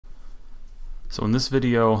So in this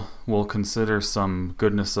video, we'll consider some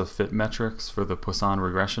goodness of fit metrics for the Poisson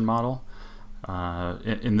regression model.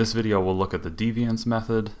 In this video, we'll look at the deviance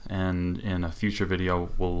method, and in a future video,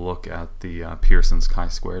 we'll look at the Pearson's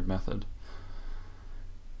chi-squared method.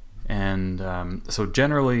 And so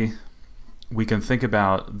generally, we can think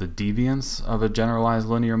about the deviance of a generalized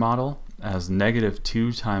linear model as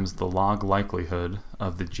 -2 times the log likelihood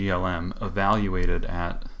of the GLM evaluated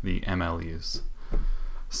at the MLEs.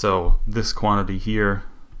 So this quantity here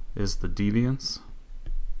is the deviance.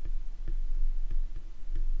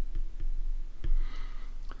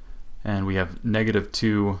 And we have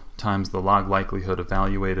 -2 times the log likelihood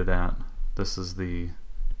evaluated at, this is the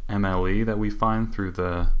MLE that we find through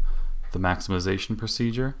the maximization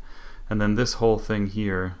procedure. And then this whole thing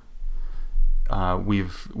here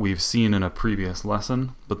we've seen in a previous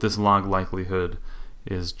lesson, but this log likelihood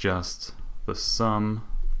is just the sum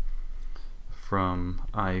from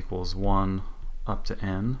I equals 1 up to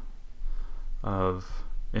n of,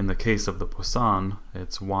 in the case of the Poisson,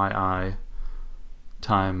 it's yi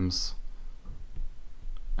times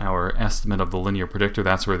our estimate of the linear predictor.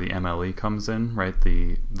 That's where the MLE comes in, right?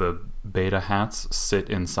 The beta hats sit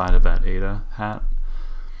inside of that eta hat.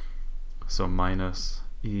 So minus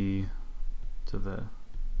e to the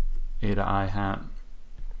eta I hat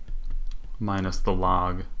minus the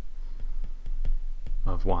log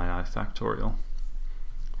of yi factorial.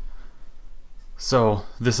 So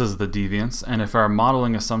this is the deviance, and if our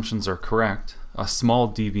modeling assumptions are correct, a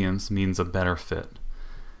small deviance means a better fit.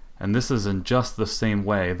 And this is in just the same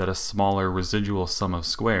way that a smaller residual sum of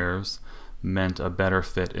squares meant a better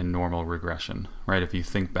fit in normal regression, right? If you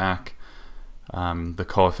think back, the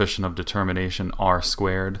coefficient of determination r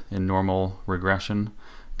squared in normal regression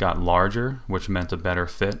got larger, which meant a better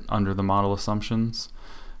fit under the model assumptions,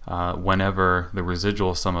 whenever the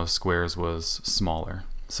residual sum of squares was smaller.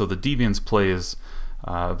 So the deviance plays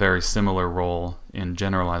a very similar role in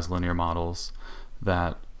generalized linear models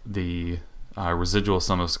that the residual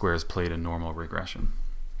sum of squares played in normal regression.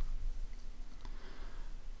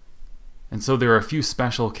 And so there are a few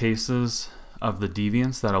special cases of the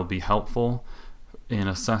deviance that'll be helpful in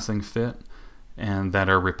assessing fit and that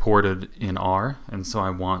are reported in R, and so I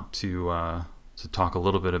want to talk a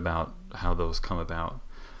little bit about how those come about.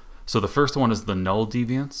 So the first one is the null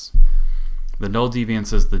deviance. The null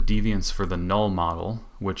deviance is the deviance for the null model,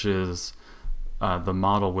 which is the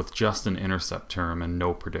model with just an intercept term and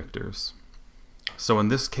no predictors. So in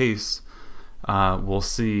this case, we'll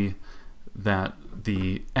see that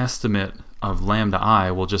the estimate of lambda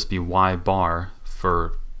I will just be y bar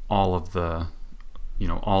for all of the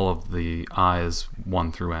i's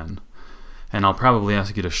 1 through n. And I'll probably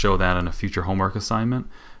ask you to show that in a future homework assignment,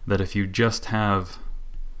 that if you just have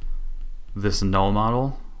this null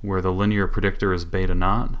model where the linear predictor is beta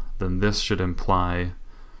naught, then this should imply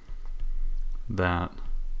that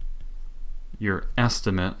your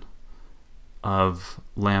estimate of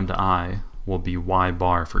lambda I will be y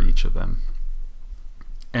bar for each of them.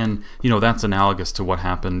 And that's analogous to what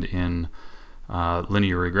happened in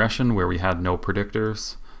linear regression, where we had no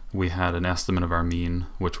predictors. We had an estimate of our mean,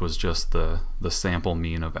 which was just the sample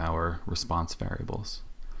mean of our response variables.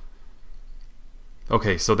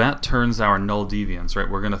 Okay, so that turns our null deviance, right?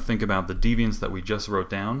 We're going to think about the deviance that we just wrote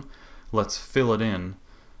down. Let's fill it in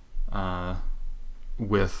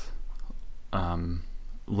with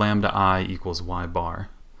lambda I equals y bar.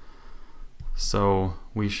 So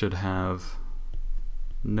we should have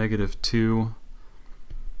 -2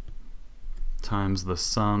 times the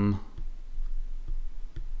sum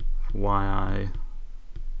yi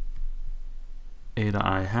eta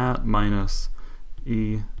I hat minus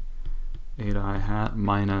e eta I hat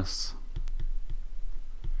minus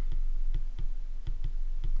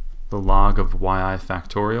the log of yi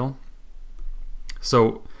factorial.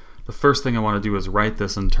 So the first thing I want to do is write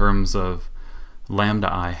this in terms of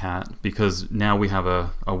lambda I hat, because now we have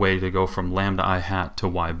a way to go from lambda I hat to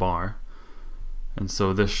y bar. And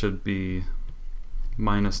so this should be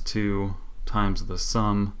 -2 times the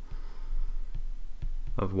sum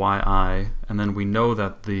of yi, and then we know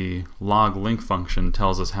that the log link function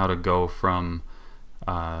tells us how to go from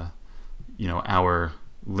our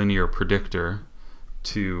linear predictor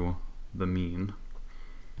to the mean.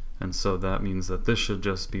 And so that means that this should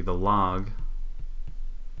just be the log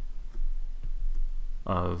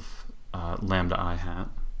of lambda I hat,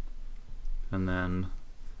 and then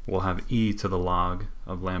we'll have e to the log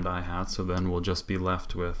of lambda I hat, so then we'll just be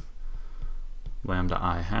left with lambda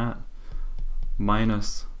I hat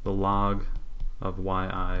minus the log of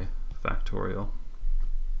yi factorial.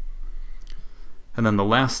 And then the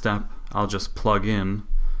last step, I'll just plug in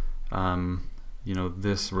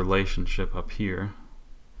this relationship up here,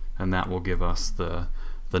 and that will give us the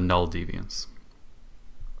null deviance.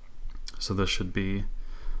 So this should be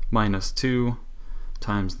minus 2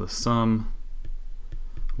 times the sum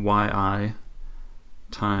yi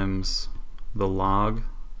times the log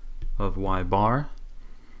of y bar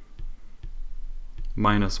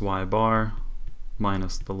minus y bar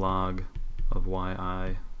minus the log of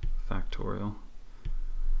yi factorial.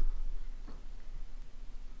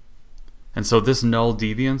 And so this null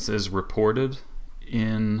deviance is reported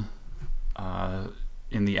in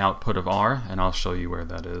the output of R, and I'll show you where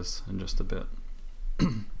that is in just a bit.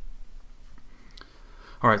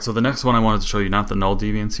 Alright, so the next one I wanted to show you, not the null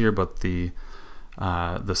deviance here, but the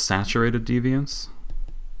saturated deviance.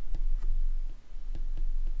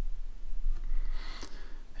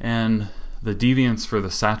 And the deviance for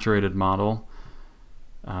the saturated model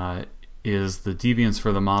is the deviance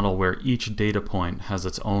for the model where each data point has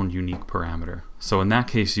its own unique parameter. So in that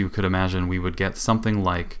case, you could imagine we would get something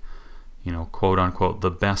like, quote unquote,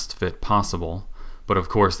 the best fit possible, but of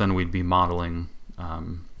course then we'd be modeling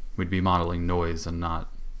noise and not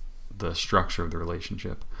the structure of the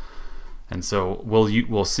relationship. And so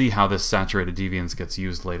we'll see how this saturated deviance gets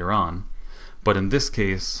used later on. But in this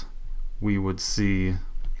case, we would see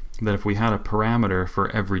that if we had a parameter for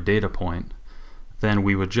every data point, then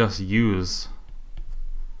we would just use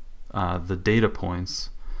the data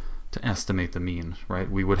points to estimate the mean, right?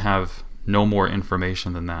 We would have no more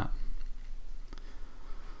information than that.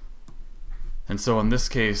 And so in this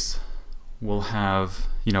case, we'll have,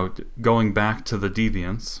 going back to the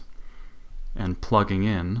deviance and plugging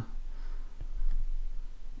in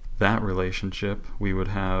that relationship, we would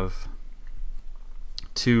have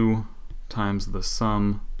 2 times the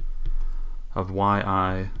sum of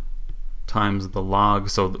yi times the log.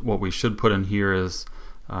 So what we should put in here is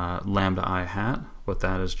lambda I hat, but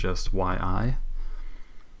that is just yi.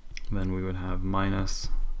 Then we would have minus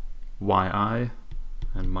yi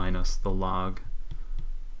and minus the log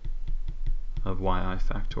of yi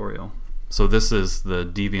factorial. So this is the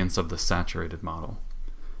deviance of the saturated model.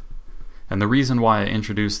 And the reason why I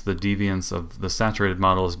introduced the deviance of the saturated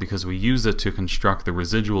model is because we use it to construct the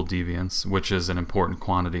residual deviance, which is an important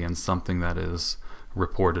quantity and something that is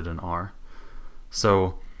reported in R.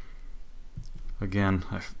 So again,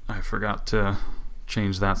 I forgot to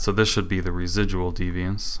change that. So this should be the residual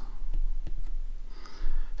deviance.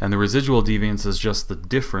 And the residual deviance is just the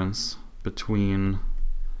difference between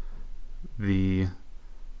the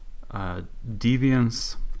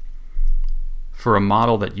deviance for a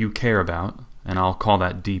model that you care about, and I'll call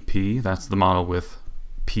that dp. That's the model with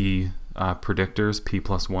p predictors, p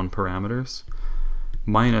plus 1 parameters,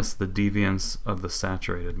 minus the deviance of the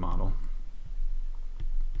saturated model.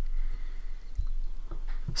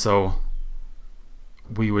 So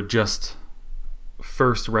we would just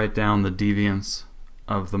first write down the deviance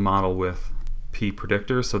of the model with p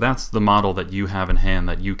predictors. So that's the model that you have in hand,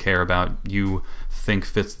 that you care about, you think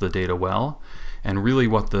fits the data well. And really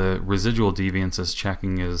what the residual deviance is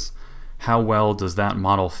checking is how well does that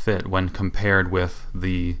model fit when compared with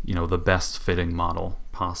the, the best fitting model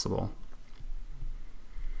possible.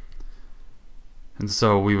 And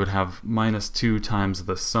so we would have minus 2 times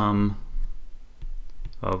the sum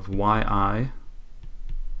of yi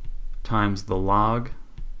times the log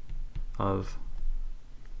of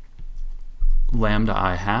lambda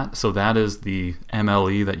I hat. So that is the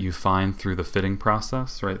MLE that you find through the fitting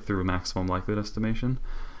process, right, through maximum likelihood estimation,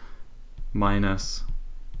 minus,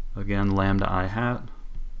 again, lambda I hat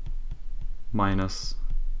minus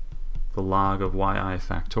the log of yi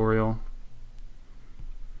factorial.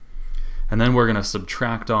 And then we're going to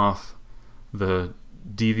subtract off the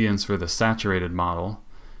deviance for the saturated model.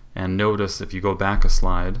 And notice, if you go back a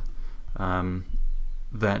slide,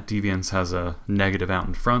 that deviance has a negative out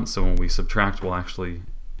in front, so when we subtract, we'll actually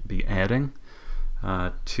be adding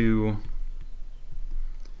 2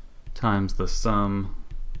 times the sum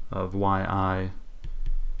of yi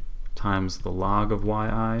times the log of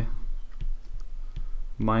yi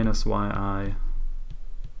minus yi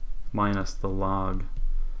minus the log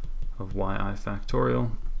of yi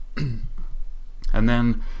factorial. And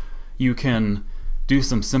then you can do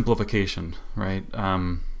some simplification, right?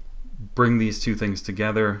 Bring these two things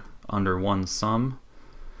together under one sum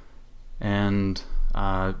and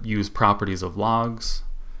use properties of logs,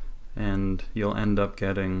 and you'll end up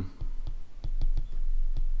getting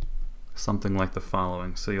something like the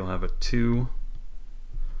following. So you'll have a 2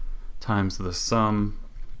 times the sum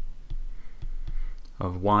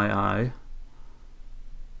of yi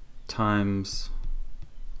times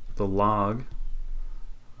the log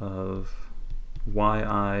of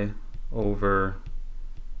yi over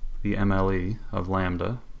the MLE of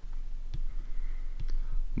lambda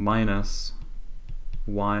minus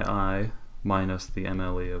yi minus the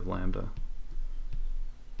MLE of lambda.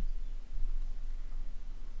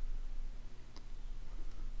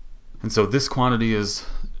 And so this quantity is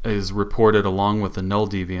reported along with the null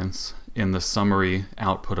deviance in the summary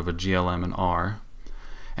output of a GLM in R.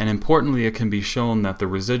 And importantly, it can be shown that the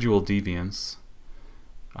residual deviance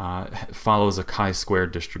follows a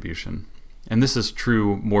chi-squared distribution. And this is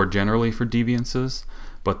true more generally for deviances,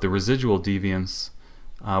 but the residual deviance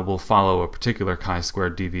will follow a particular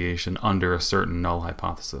chi-squared deviation under a certain null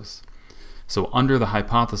hypothesis. So under the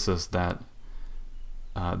hypothesis that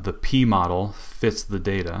the P model fits the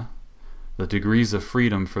data, the degrees of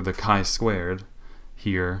freedom for the chi-squared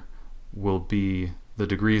here will be the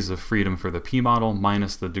degrees of freedom for the P model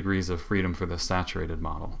minus the degrees of freedom for the saturated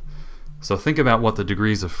model. So think about what the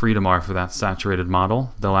degrees of freedom are for that saturated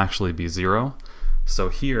model. They'll actually be 0. So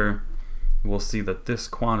here we'll see that this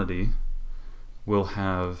quantity will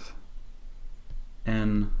have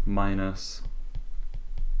n minus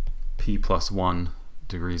p plus 1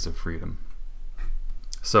 degrees of freedom.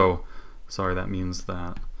 So, sorry, that means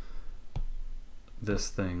that this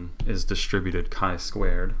thing is distributed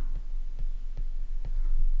chi-squared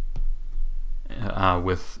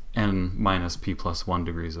with n minus p plus 1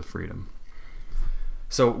 degrees of freedom.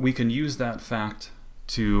 So we can use that fact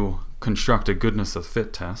to construct a goodness of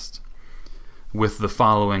fit test with the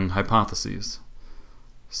following hypotheses.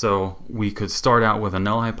 So we could start out with a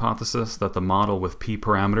null hypothesis that the model with p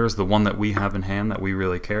parameters, the one that we have in hand that we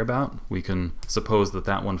really care about, we can suppose that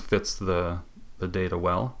that one fits the data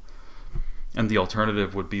well. And the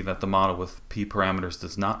alternative would be that the model with p parameters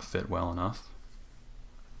does not fit well enough.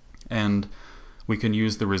 And we can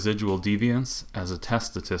use the residual deviance as a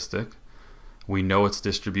test statistic. We know its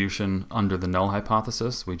distribution under the null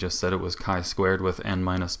hypothesis. We just said it was chi-squared with n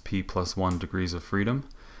minus p plus 1 degrees of freedom.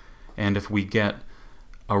 And if we get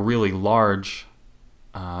a really large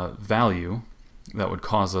value, that would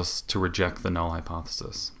cause us to reject the null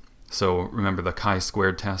hypothesis. So remember, the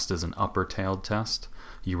chi-squared test is an upper-tailed test.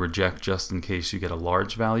 You reject just in case you get a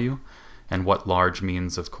large value, and what large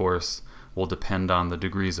means, of course, will depend on the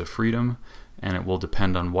degrees of freedom, and it will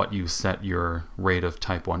depend on what you set your rate of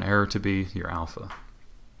type 1 error to be, your alpha.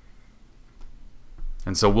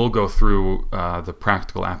 And so we'll go through the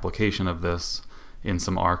practical application of this in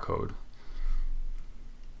some R code.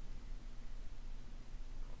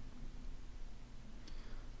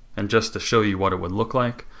 And just to show you what it would look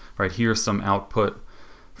like, right, here's some output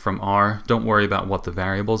from R. Don't worry about what the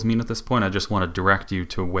variables mean at this point. I just want to direct you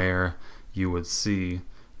to where you would see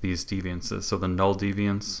these deviances. So the null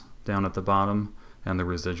deviance down at the bottom and the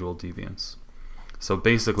residual deviance. So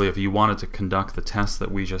basically, if you wanted to conduct the test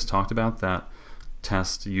that we just talked about, that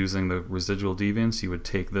test using the residual deviance, you would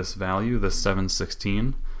take this value, this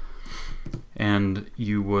 716, and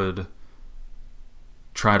you would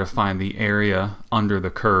try to find the area under the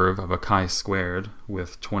curve of a chi-squared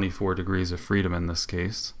with 24 degrees of freedom in this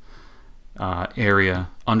case, area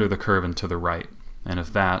under the curve and to the right. And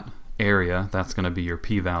if that area, that's going to be your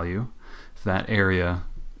p-value. If that area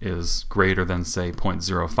is greater than, say,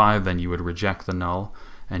 0.05, then you would reject the null,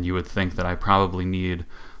 and you would think that I probably need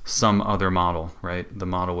some other model, right? The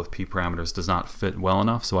model with p parameters does not fit well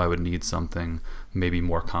enough, so I would need something maybe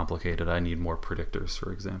more complicated. I need more predictors,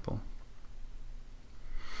 for example.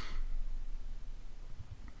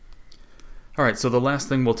 Alright, so the last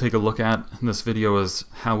thing we'll take a look at in this video is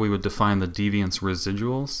how we would define the deviance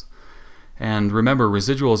residuals. And remember,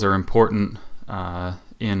 residuals are important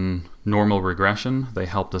in normal regression. They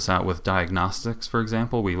helped us out with diagnostics, for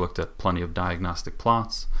example. We looked at plenty of diagnostic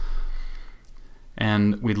plots.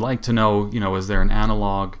 And we'd like to know, is there an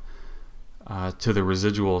analog to the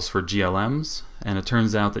residuals for GLMs? And it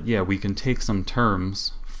turns out that, yeah, we can take some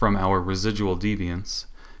terms from our residual deviance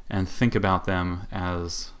and think about them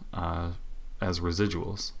as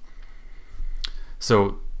residuals.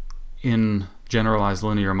 So in generalized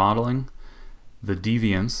linear modeling, the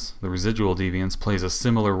deviance, the residual deviance, plays a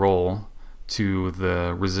similar role to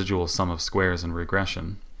the residual sum of squares in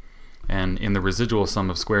regression. And in the residual sum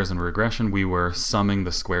of squares in regression, we were summing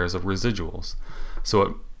the squares of residuals.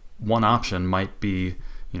 So one option might be,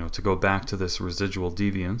 to go back to this residual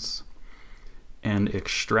deviance and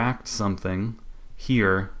extract something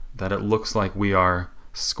here that it looks like we are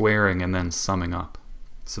squaring and then summing up.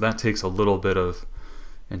 So that takes a little bit of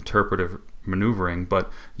interpretive maneuvering,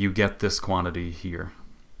 but you get this quantity here.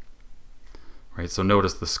 Right, so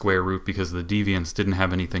notice the square root, because the deviance didn't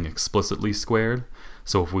have anything explicitly squared.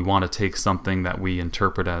 So if we want to take something that we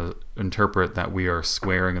interpret that we are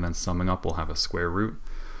squaring and then summing up, we'll have a square root.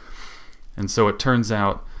 And so it turns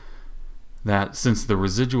out that since the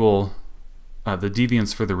residual, the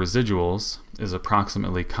deviance for the residuals is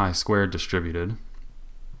approximately chi-squared distributed,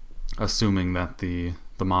 assuming that the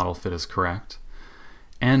model fit is correct,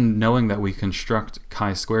 and knowing that we construct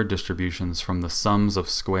chi-squared distributions from the sums of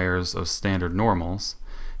squares of standard normals,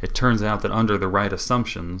 it turns out that under the right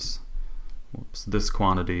assumptions, this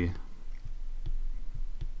quantity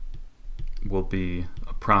will be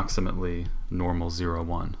approximately normal 0,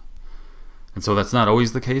 1. And so that's not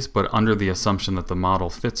always the case, but under the assumption that the model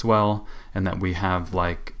fits well and that we have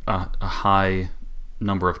like a high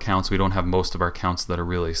number of counts, we don't have most of our counts that are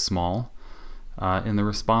really small in the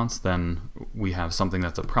response, then we have something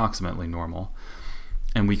that's approximately normal.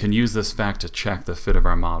 And we can use this fact to check the fit of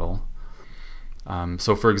our model.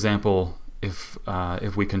 So for example, if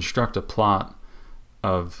we construct a plot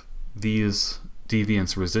of these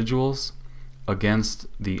deviance residuals against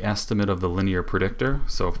the estimate of the linear predictor,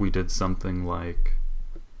 so if we did something like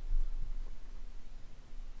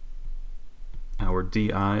our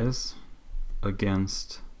di's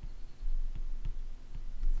against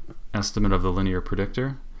estimate of the linear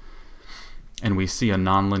predictor, and we see a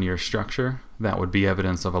nonlinear structure, that would be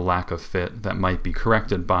evidence of a lack of fit that might be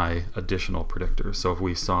corrected by additional predictors. So if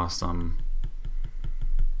we saw some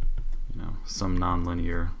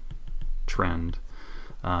nonlinear trend,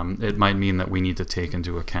 it might mean that we need to take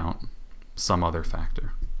into account some other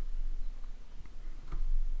factor.